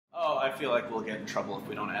I feel like we'll get in trouble if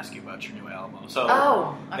we don't ask you about your new album. So,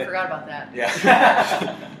 I forgot about that. Yeah.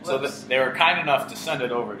 So they were kind enough to send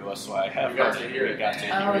it over to us, so I have got to hear it.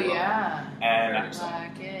 Oh, yeah. And I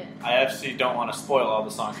like it. I actually don't want to spoil all the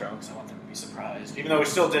songs for them because I want them to be surprised. Even though we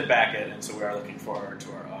still did back it, and so we are looking forward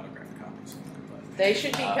to our autographed copies. They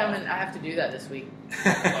should be coming. I have to do that this week.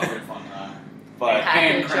 That'll be fun. But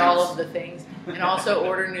Package all of the things. And also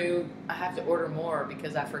I have to order more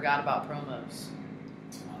because I forgot about promos.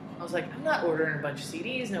 I was like, I'm not ordering a bunch of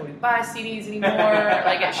CDs. Nobody buys CDs anymore.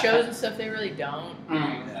 Like at shows and stuff, they really don't.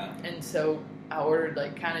 Yeah. And so I ordered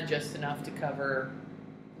like kind of just enough to cover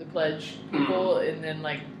the pledge people, and then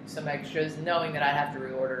like some extras, knowing that I'd have to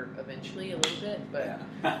reorder eventually a little bit. But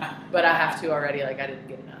but I have to already. Like I didn't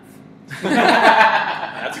get enough.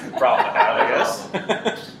 That's a good problem to have, I guess.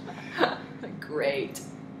 Great.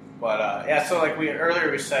 But yeah, so like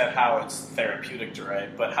earlier we said how it's therapeutic to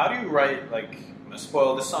write, but how do you write, like, I'm going to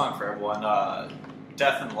spoil this song for everyone,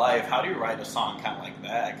 Death and Life, how do you write a song kind of like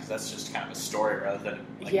that? Because that's just kind of a story rather than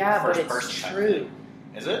like first person. It's true.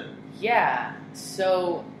 Is it? Yeah.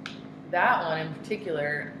 So that one in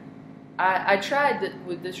particular, I tried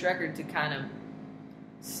with this record to kind of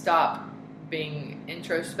stop being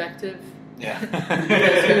introspective. Yeah.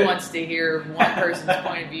 Because who wants to hear one person's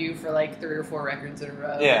point of view for like 3 or 4 records in a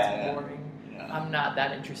row? It's boring. Yeah. I'm not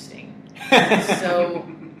that interesting. So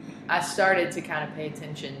I started to kind of pay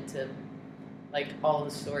attention to like all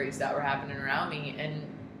the stories that were happening around me, and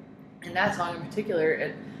that song in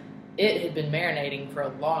particular, it had been marinating for a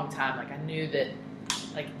long time. Like I knew that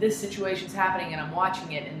like this situation's happening and I'm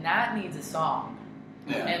watching it, and that needs a song.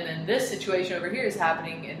 Yeah. And then this situation over here is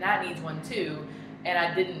happening and that needs one too, and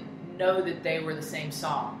I didn't know that they were the same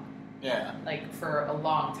song. Yeah. Like for a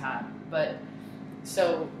long time. But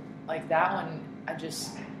so like that one,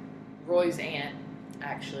 Roy's aunt,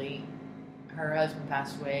 actually, her husband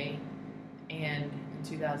passed away and in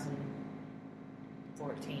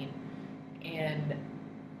 2014, and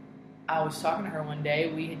I was talking to her one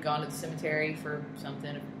day. We had gone to the cemetery for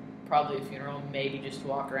something, probably a funeral, maybe just to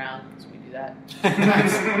walk around because we do that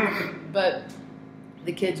sometimes. But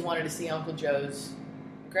the kids wanted to see Uncle Joe's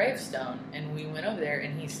gravestone, and we went over there,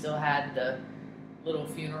 and he still had the little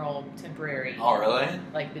funeral temporary. Oh, really?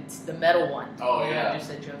 Like it's the metal one. Oh, yeah. It just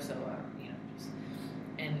said Joe Soa,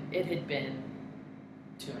 and it had been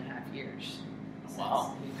 2.5 years since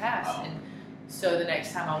he passed. Wow. And so the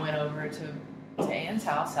next time I went over to Anne's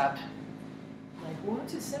house, I we went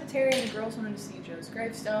to the cemetery, and the girls wanted to see Joe's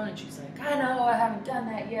gravestone, and she's like, I know, I haven't done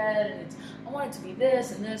that yet, and I want it to be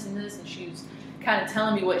this and this and this, and she was kind of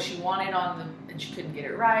telling me what she wanted on them, and she couldn't get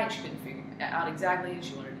it right, and she couldn't figure it out exactly, and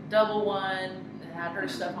she wanted a double one, and had her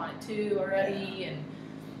stuff on it too already,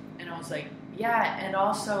 and I was like, yeah, and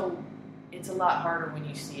also, it's a lot harder when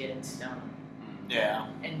you see it in stone. Yeah.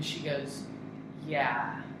 And she goes,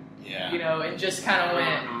 yeah. Yeah. And just kind of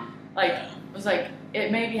went, was like,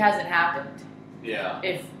 it maybe hasn't happened. Yeah.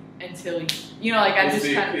 Until, I just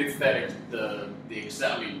kind of... It's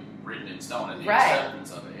that, written in stone and the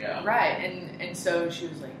acceptance of it, yeah. Right, and so she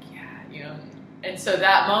was like, yeah, and so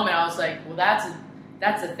that moment I was like, well, that's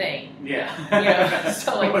a thing. Yeah.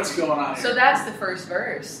 So like, what's going on here? So that's the first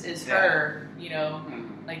verse, is her,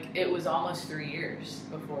 like it was almost 3 years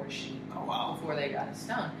before before they got a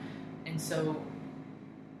stone. And so,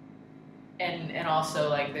 and also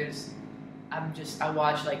like I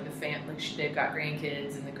watch like the family, they've got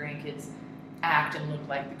grandkids, and the grandkids act and look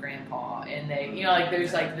like the grandpa, and they,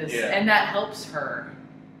 there's like this, and that helps her,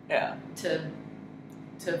 to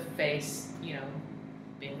face,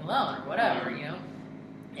 being alone or whatever,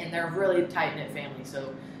 and they're a really tight knit family,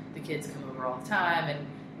 so the kids come over all the time,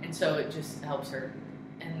 and so it just helps her,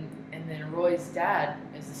 and then Roy's dad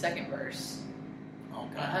is the second verse.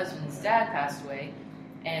 My husband's dad passed away,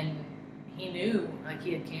 and he knew, like,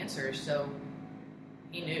 he had cancer, so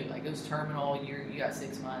he knew, like, it was terminal. You got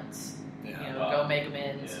 6 months. Go make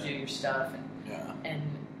amends, do your stuff, and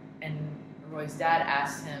Roy's dad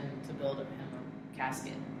asked him to build him a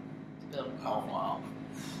casket, to build him a coffin. Oh wow!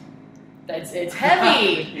 It's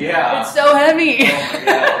heavy. Yeah, it's so heavy.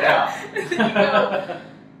 Oh my God,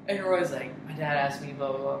 and Roy's like, my dad asked me,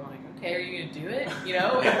 blah blah blah. I'm like, okay, are you gonna do it?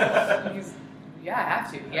 He's, yeah, I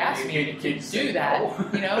have to. He asked me to do that.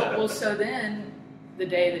 Well, so then the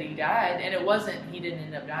day that he died, and he didn't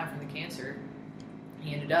end up dying from the cancer.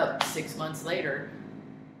 He ended up 6 months later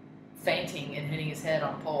fainting and hitting his head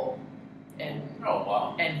on a pole, and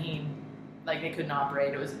and he, like, they couldn't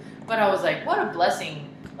operate. But I was like, what a blessing!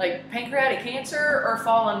 Like, pancreatic cancer or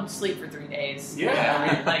falling asleep for 3 days.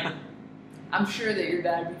 Yeah, like, I'm sure that your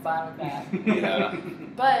dad would be fine with that.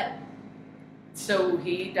 But so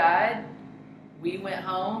he died. we went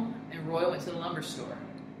home and Roy went to the lumber store.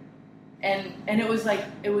 And it was like,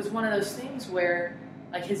 it was one of those things where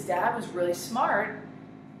like his dad was really smart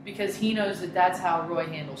because he knows that that's how Roy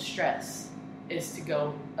handles stress, is to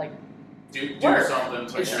go like do work,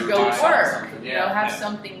 something, is to go work, you know, have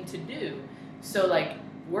something to do. So like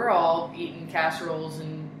we're all eating casseroles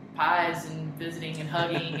and pies and visiting and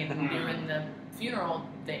hugging and doing the funeral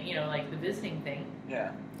thing, you know, like the visiting thing.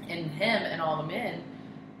 Yeah. And him and all the men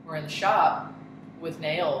were in the shop with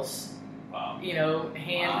nails, you know,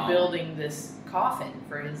 hand building this coffin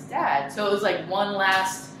for his dad. So it was like one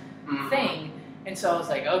last thing. And so I was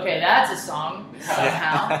like, okay, that's a song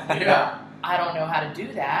somehow. Yeah. I don't know how to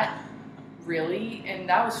do that, really. And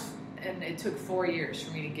and it took 4 years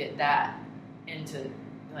for me to get that into,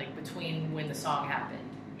 like, between when the song happened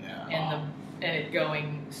and it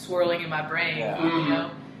going, swirling in my brain, you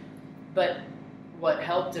know. But what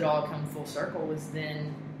helped it all come full circle was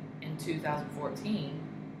then in 2014,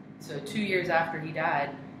 so 2 years after he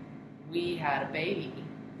died, we had a baby.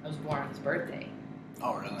 I was born on his birthday.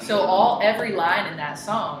 Oh, really? So every line in that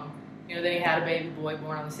song, you know, then he had a baby boy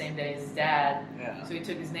born on the same day as his dad. Yeah. So he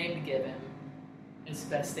took his name to give him. It's the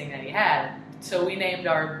best thing that he had. So we named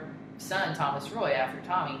our son Thomas Roy after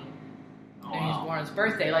Tommy. And he was born on his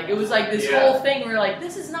birthday. Like, it was like this whole thing. We were like,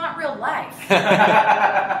 this is not real life.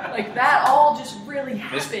 Like, that all just really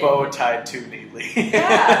happened. This bow tied too neatly.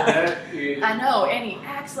 Yeah. I know. And he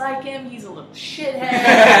acts like him. He's a little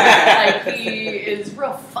shithead. Like, he is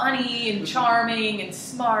real funny and charming and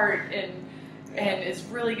smart and is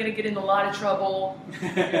really going to get in a lot of trouble, you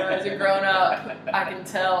know, as a grown-up. I can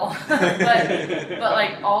tell. but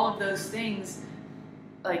like, all of those things,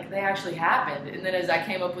 like, they actually happened. And then as I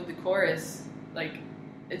came up with the chorus, like,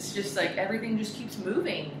 it's just like everything just keeps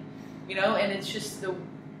moving, you know. And it's just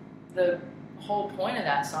the whole point of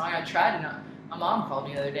that song. I tried to my mom called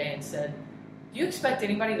me the other day and said, do you expect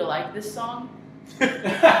anybody to like this song?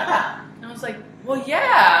 And I was like, well,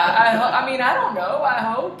 yeah, I mean, I don't know, I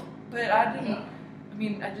hope, but I didn't. I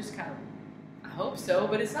mean, I just kind of, I hope so,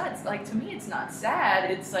 but it's not, like, to me, it's not sad.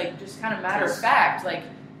 It's like just kind of matter of fact, like,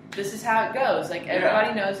 this is how it goes. Like,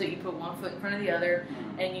 everybody knows that you put one foot in front of the other,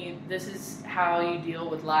 and this is how you deal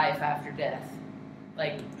with life after death.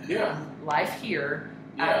 Like, life here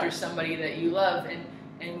after somebody that you love,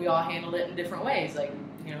 and we all handled it in different ways. Like,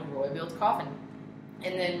 you know, Roy built a coffin.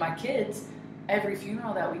 And then my kids, every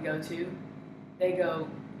funeral that we go to, they go,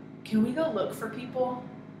 can we go look for people?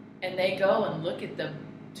 And they go and look at the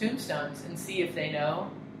tombstones and see if they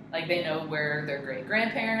know. Like, they know where their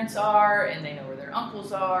great-grandparents are, and they know where their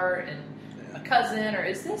uncles are, and a cousin, or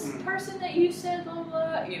is this person that you said, blah,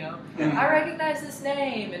 blah, you know, I recognize this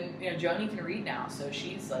name. And, you know, Joni can read now, so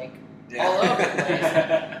she's, like, all over the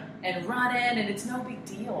place. And running, and it's no big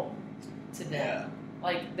deal to them. Yeah.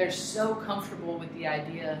 Like, they're so comfortable with the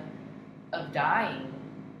idea of dying,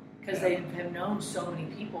 because they have known so many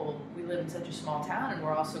people. We live in such a small town, and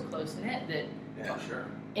we're all so close-knit that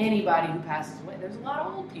anybody who passes away, there's a lot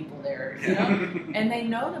of old people there, you know, and they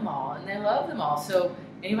know them all, and they love them all. So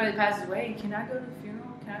anybody that passes away, can I go to the funeral?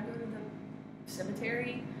 Can I go to the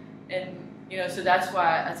cemetery? And, you know, so that's how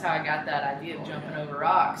I got that idea of jumping over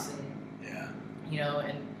rocks, and, you know,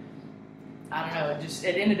 and I don't know,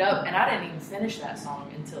 it ended up, and I didn't even finish that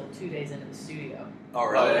song until 2 days into the studio. Oh,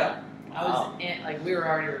 really? I was like, we were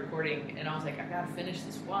already recording, and I was like, I gotta finish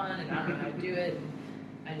this one, and I don't know how to do it. And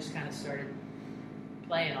I just kind of started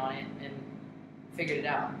playing on it and figured it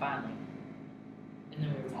out finally. And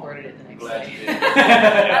then we recorded it the next day. You did.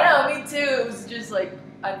 I know, me too. It was just like,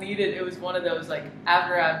 it was one of those, like,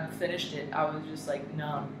 after I finished it, I was just like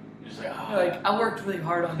numb. You're just like, Like, I worked really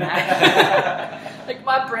hard on that. Like,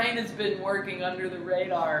 my brain has been working under the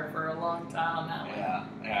radar for a long time on that one.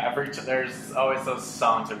 Yeah. There's always those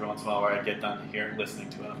songs every once in a while where I get done listening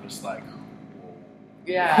to it, I'm just like, whoa.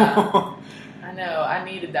 Yeah. I know. I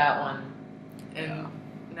needed that one. And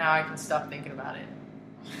now I can stop thinking about it.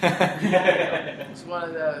 It's one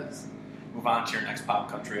of those. Move on to your next pop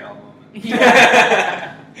country album.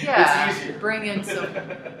 Yeah. It's easier. Bring in some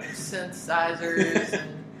synthesizers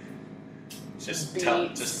and just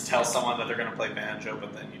tell someone that they're going to play banjo,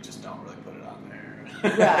 but then you just don't really put it on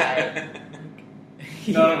there. Right.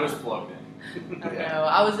 None of us plugged in. I know.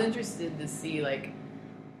 I was interested to see, like,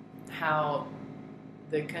 how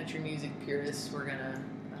the country music purists were gonna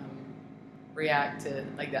react to,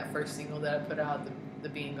 like, that first single that I put out, the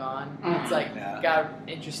Being Gone. It's like got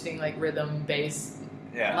interesting, like, rhythm, bass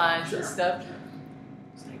lines and stuff.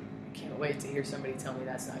 It's like, I can't wait to hear somebody tell me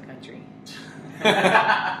that's not country.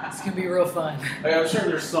 It's gonna be real fun. Like, I'm sure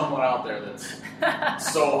there's someone out there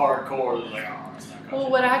that's so hardcore that's like, oh, it's not Well,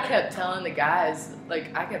 what I kept telling the guys,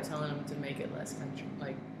 like, I kept telling them to make it less country.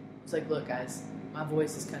 Like, it's like, look, guys, my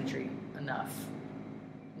voice is country enough.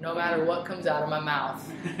 No matter what comes out of my mouth,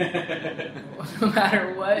 no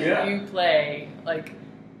matter what you play, like,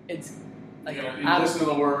 it's like you listen to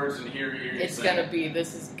the words and hear it's gonna be.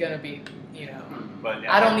 This is gonna be. You know, but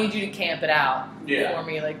I don't need you to camp it out for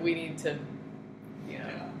me. Like, we need to.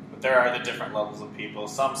 But there are the different levels of people.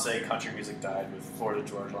 Some say country music died with Florida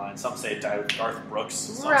Georgia Line. Some say it died with Garth Brooks.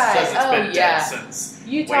 Some says it's been dead since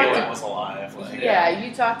Waylon was alive. Like,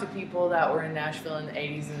 you talk to people that were in Nashville in the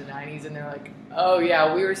 80s and the 90s, and they're like, oh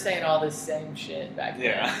yeah, we were saying all this same shit back then.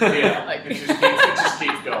 Yeah. Like, it just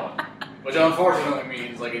keeps going. Which unfortunately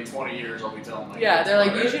means, like, in 20 years, I'll be telling my kids, they're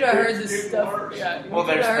like, you should have heard this stuff. Yeah, well,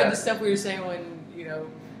 you should have heard the stuff we were saying when,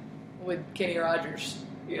 with Kenny Rogers.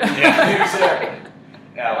 Yeah, exactly.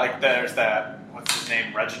 Yeah, like there's that, what's his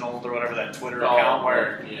name, Reginald or whatever, that Twitter account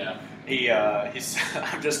where he's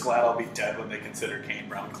I'm just glad I'll be dead when they consider Kane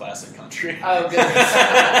Brown classic country. Oh, goodness.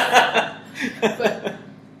 But,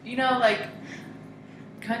 like,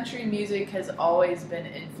 country music has always been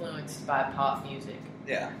influenced by pop music.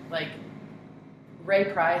 Yeah. Like, Ray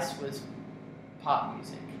Price was pop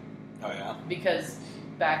music. Oh, yeah? Because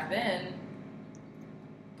back then,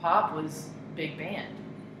 pop was big band.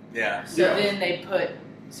 Yeah. So then they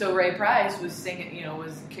so Ray Price was singing,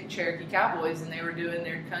 was Cherokee Cowboys, and they were doing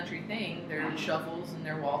their country thing, their shuffles and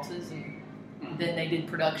their waltzes, and then they did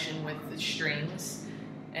production with the strings,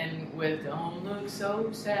 and with "Don't Look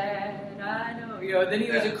So Sad, I Know," then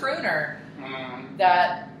he was a crooner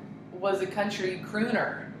that was a country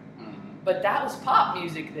crooner, but that was pop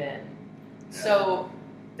music then. Yeah. So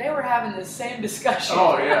they were having the same discussion.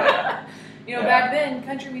 Oh yeah. Back then,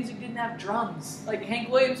 country music didn't have drums. Like, Hank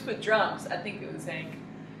Williams put drums. I think it was Hank.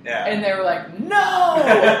 Yeah. And they were like, no!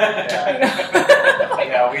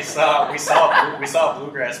 We saw a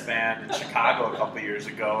bluegrass band in Chicago a couple years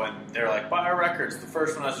ago, and they were like, buy our records. The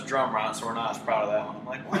first one has a drum on it, so we're not as proud of that one. I'm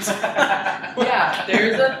like, what? Yeah,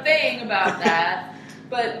 there's a thing about that.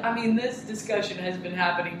 But, I mean, this discussion has been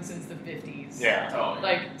happening since the 50s. Yeah. Totally.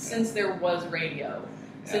 Like, since there was radio.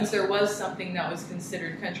 Since there was something that was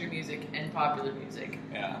considered country music and popular music.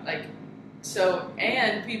 Yeah. Like, so,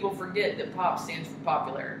 and people forget that pop stands for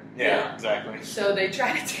popular. Yeah, exactly. So they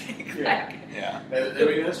try to take,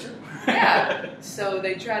 that's true. Yeah. So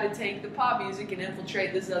they try to take the pop music and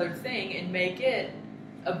infiltrate this other thing and make it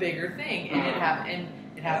a bigger thing. And it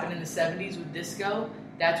happened in the 70s with disco.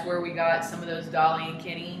 That's where we got some of those Dolly and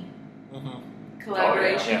Kenny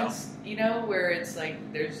collaborations. Where it's like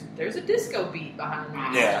there's a disco beat behind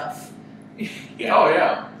that stuff.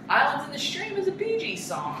 Islands in the Stream is a Bee Gees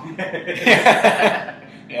song. Yeah.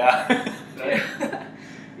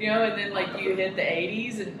 And then like you hit the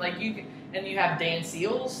 80s and like you have Dan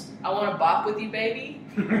Seals, I Want to Bop With You Baby.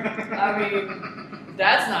 I mean,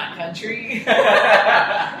 that's not country. You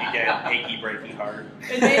get Achy Breaky Heart.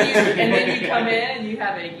 And then you come in and you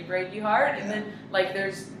have Achy Breaky Heart, and then like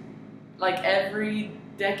there's like every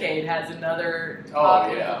decade has another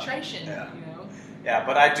pop infiltration, Yeah,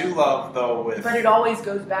 but I do love though But it always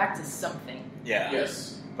goes back to something. Yeah.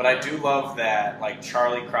 Yes. But I do love that like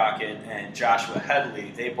Charlie Crockett and Joshua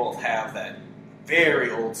Headley, they both have that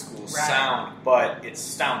very old school sound, but it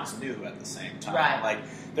sounds new at the same time. Right. Like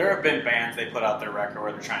there have been bands they put out their record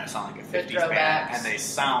where they're trying to sound like a 50s band, and they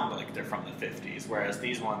sound like they're from the 50s, whereas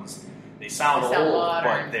these ones they sound old,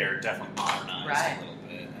 modern. but they're definitely modernized a little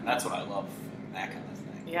bit, and that's what I love. That kind of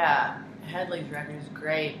thing. Yeah, Headley's record is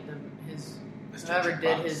great. Whoever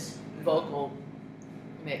did his vocal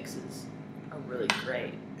mixes are really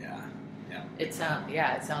great. Yeah. It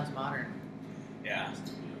sounds modern. Yeah.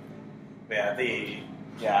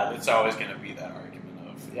 It's always going to be that argument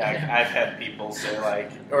of I've had people say like,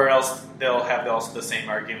 or else they'll have also the same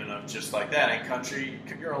argument of just like that ain't country.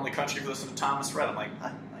 You're only country if you listen to Thomas Rhett. I'm like,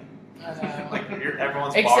 what?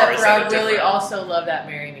 Everyone's Except bar for I really also love that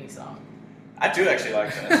 "Marry Me" song. I do actually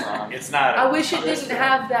like that song. It's not. I wish it didn't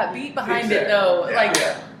have that beat behind it though.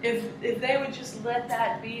 If they would just let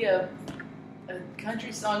that be a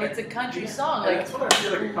country song, it's a country song. Like that's what I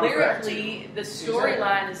feel like it comes lyrically, the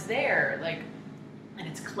storyline is there. Like, and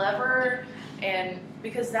it's clever, and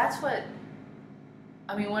because that's what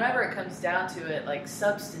I mean. Whenever it comes down to it, like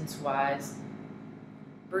substance-wise,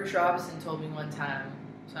 Bruce Robinson told me one time.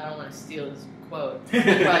 So I don't want to steal his quote. He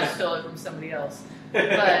probably stole it from somebody else.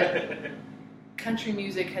 But country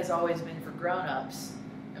music has always been for grown-ups,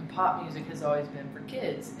 and pop music has always been for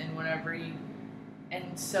kids.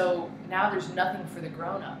 And so now there's nothing for the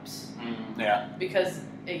grown-ups. Yeah. Because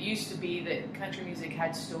it used to be that country music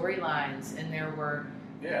had storylines, and there were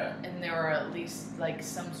at least like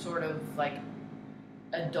some sort of like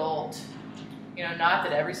adult. You know, not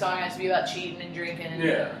that every song has to be about cheating and drinking and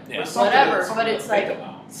But whatever, but it's like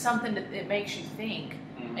something that it makes you think,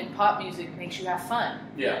 and pop music makes you have fun.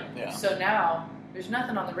 Yeah. So now, there's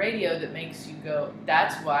nothing on the radio that makes you go,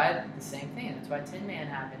 that's why the same thing. That's why Tin Man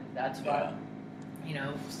happened. That's why, you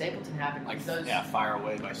know, Stapleton happened. Like those, Fire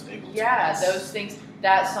Away by Stapleton. Yeah, those things.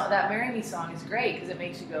 That song, that Marry Me song is great because it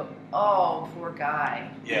makes you go, oh, poor guy.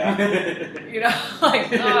 Yeah. You know, like,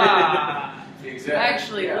 Exactly.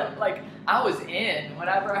 Actually, like, I was in.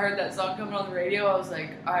 Whenever I heard that song coming on the radio, I was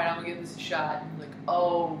like, all right, I'm going to give this a shot. And like,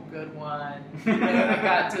 oh, good one. And then I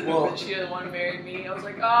got to the when she wanted to marry me. I was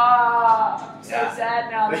like, I'm so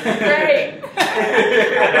sad now. This is great.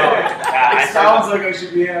 I know. It sounds like I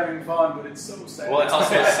should be having fun, but it's so sad. Well, it's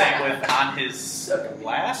also the same with, on his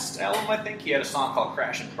last album, I think, he had a song called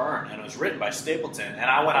Crash and Burn, and it was written by Stapleton. And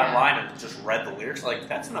I went online and just read the lyrics, like,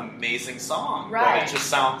 that's an amazing song. Right. But it just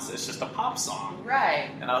sounds, it's just a pop song.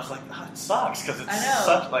 Right. And I was like, it sucks, because it's I know.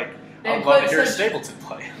 such, like, They I would love to hear such- Stapleton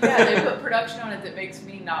play. Yeah, they put production on it that makes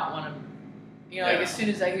me not want to, you know, like, as soon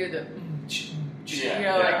as I hear the, you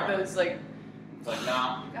know, like, those, like, it's like,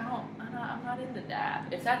 nah. I'm not into that.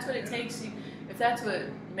 If that's what it takes you, if that's what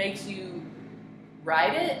makes you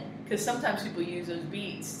write it, because sometimes people use those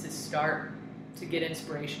beats to get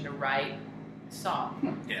inspiration to write a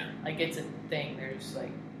song. Yeah. Like, it's a thing. There's,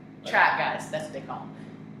 like, track guys. That's what they call them.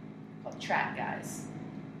 Called track guys.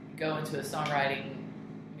 You go into a songwriting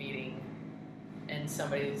meeting, and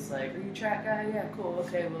somebody's like, are you a track guy? Yeah, cool.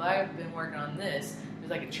 Okay, well, I've been working on this.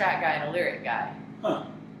 There's, like, a track guy and a lyric guy. Huh.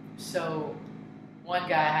 So one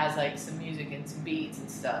guy has, like, some music and some beats and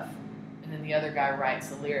stuff, and then the other guy writes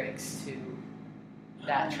the lyrics to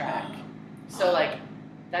that track. So, like,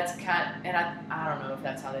 that's kind of, and I don't know if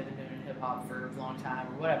that's how they've been doing it in hip-hop for a long time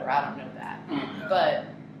or whatever. I don't know that. But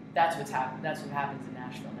that's what's happened. That's what happens in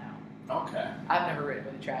Nashville now. Okay. I've never written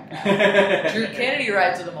with a track guy. Drew Kennedy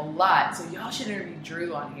writes with him a lot, so y'all should interview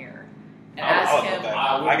Drew on here and ask him.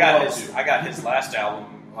 I got his last album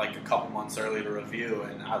like a couple months early to review,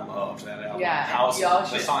 and I loved that album. Yeah,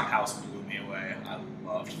 the song House blew me away. I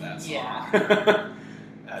loved that song.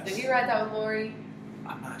 Yeah. Did he write that with Lori?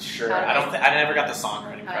 I'm not sure. I never got the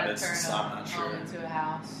songwriting credits, so I'm not sure. Home into a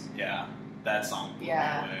house. Yeah, that song blew me away.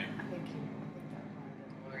 I think that might have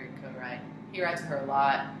been Lori co-write. He writes with her a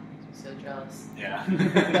lot. Makes me so jealous.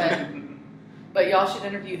 Yeah. But y'all should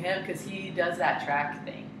interview him because he does that track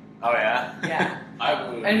thing. Oh yeah. Yeah. I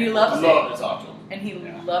would. And he loves it. Love to talk to him. And he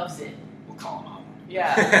loves it. We'll call him out.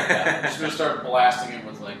 Yeah. I'm just gonna start blasting him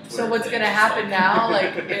with like. Twitter So what's things, gonna happen now?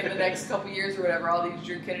 Like in the next couple years or whatever, all these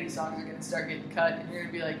Drew Kennedy songs are gonna start getting cut, and you're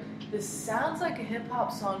gonna be like, "This sounds like a hip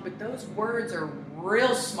hop song, but those words are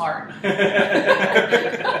real smart."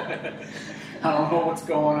 I don't know what's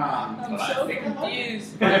going on. I'm but so I think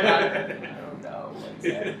confused. I don't know. What's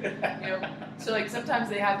that? You know, so like sometimes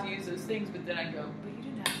they have to use those things, but then I go, "But you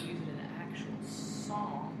didn't have to use it in an actual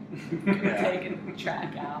song. You could have taken the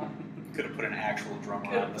track out." Could have put an actual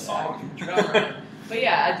drummer on the song. But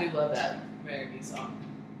yeah, I do love that Marry Me song.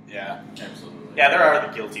 Yeah, absolutely. Yeah, there are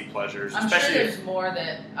the guilty pleasures. I'm especially sure there's more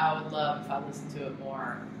that I would love if I listened to it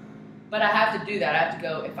more. But I have to do that. I have to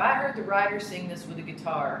go, if I heard the writer sing this with a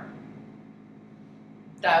guitar,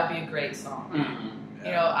 that would be a great song. Mm-hmm.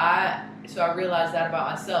 You know, so I realized that about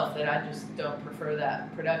myself, that I just don't prefer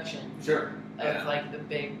that production. Sure. Of like the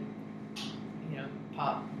big, you know,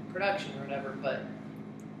 pop production or whatever. But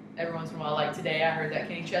every once in a while, like today, I heard that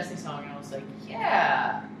Kenny Chesney song and I was like,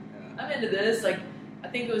 yeah, I'm into this. Like, I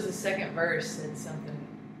think it was the second verse said something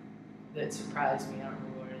that surprised me. I don't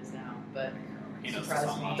remember what it is now, but it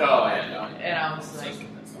surprised me. Oh, yeah. And I was like,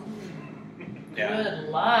 Yeah. good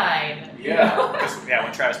line. Yeah. Yeah,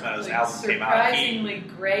 when Travis Meadows' Like, album came out, surprisingly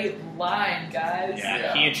great line, guys.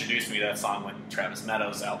 yeah, he introduced me to that song when Travis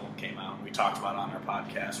Meadows' album came out. We talked about it on our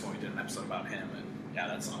podcast when we did an episode about him, and yeah,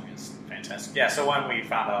 that song is fantastic. Yeah, so when we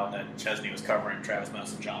found out that Chesney was covering Travis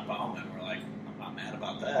Meadows and John Bauman, we're like, I'm not mad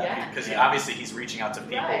about that. Yeah. Because obviously he's reaching out to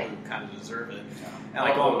people Right. who kind of deserve it. And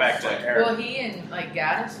like going back to Eric. Well, he and like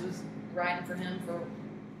Gaddis was writing for him for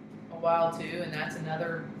a while too, and that's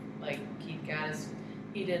another like Keith Gaddis.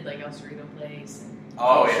 He did like El Cerrito Place. And,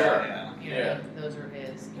 Oh, sure. Yeah. you know, those are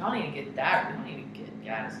his. Y'all need to get that. Y'all need to get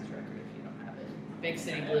Gaddis' record if you don't have it. Big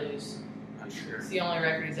City Blues. I'm sure. It's the only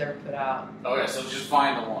record he's ever put out. Oh yeah, so just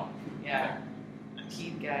find the one. Yeah.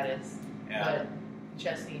 Keith Gaddis. Yeah. But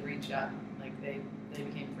Chesney reached out. Like they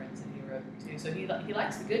became friends and he wrote too. So he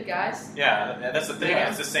likes the good guys. Yeah, that's the thing. Yeah.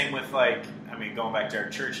 It's the same with like, I mean, going back to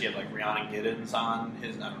Eric Church, he had like Rihanna Giddens on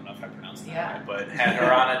his. I don't know if I pronounced that right, but had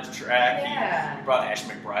her on a track. He brought Ash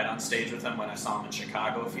McBride on stage with him when I saw him in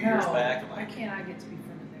Chicago a few years back. And why like, can't I get to be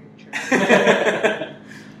friends with Eric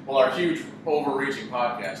Well, our huge, overreaching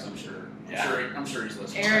podcast, I'm sure. Yeah. I'm sure he's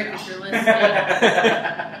listening. Eric, right if you're listening,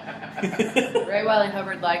 Ray Wiley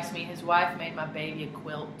Hubbard likes me. His wife made my baby a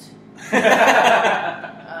quilt.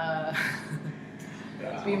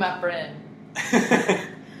 Be my friend.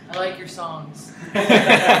 I like your songs.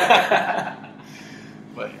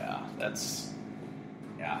 But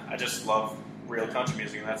yeah, I just love real country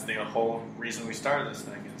music, and that's the whole reason we started this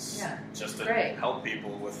thing. It's just to help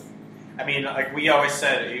people with. I mean, like we always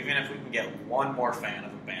said, even if we can get one more fan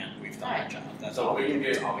of a band, we've done our job. That's so all we can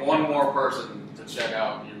get one more person to check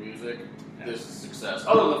out your music. This is success.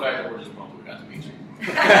 Other than the fact that we're just pumped we got to meet you.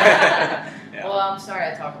 Well, I'm sorry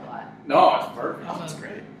I talk a lot. No, it's perfect. Oh, that's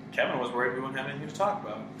great. Kevin was worried we wouldn't have anything to talk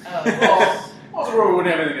about. Oh, well. Also, we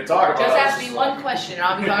wouldn't have anything to talk about. Just ask me one question, and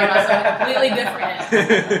I'll be talking about something completely different.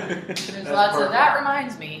 There's lots of that.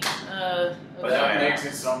 Reminds me. But that makes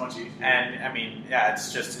it so much easier. And I mean, yeah,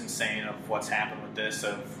 it's just insane of what's happened with this.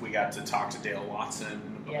 Of we got to talk to Dale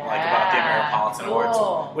Watson about the Ameripolitan Awards,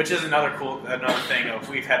 which is another thing of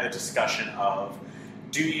we've had the discussion of.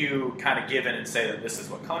 Do you kind of give in and say that this is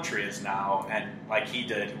what country is now, and like he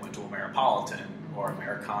did, he went to Ameripolitan or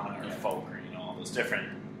Americana or folk or all those different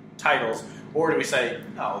titles, or do we say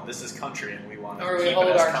no, this is country and we want to keep it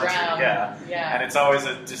as country? Yeah. And it's always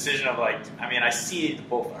a decision of like, I mean, I see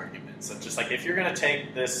both arguments. So just like if you're going to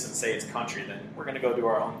take this and say it's country, then we're going to go do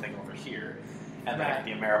our own thing over here. And like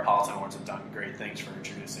the Ameripolitan Awards have done great things for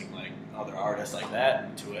introducing like other artists like that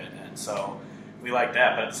into it, and so we like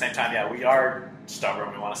that. But at the same time, we are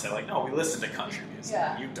stubborn. We want to say like, no, we listen to country music.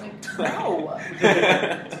 Yeah. You don't. No.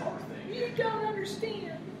 You don't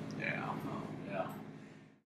understand.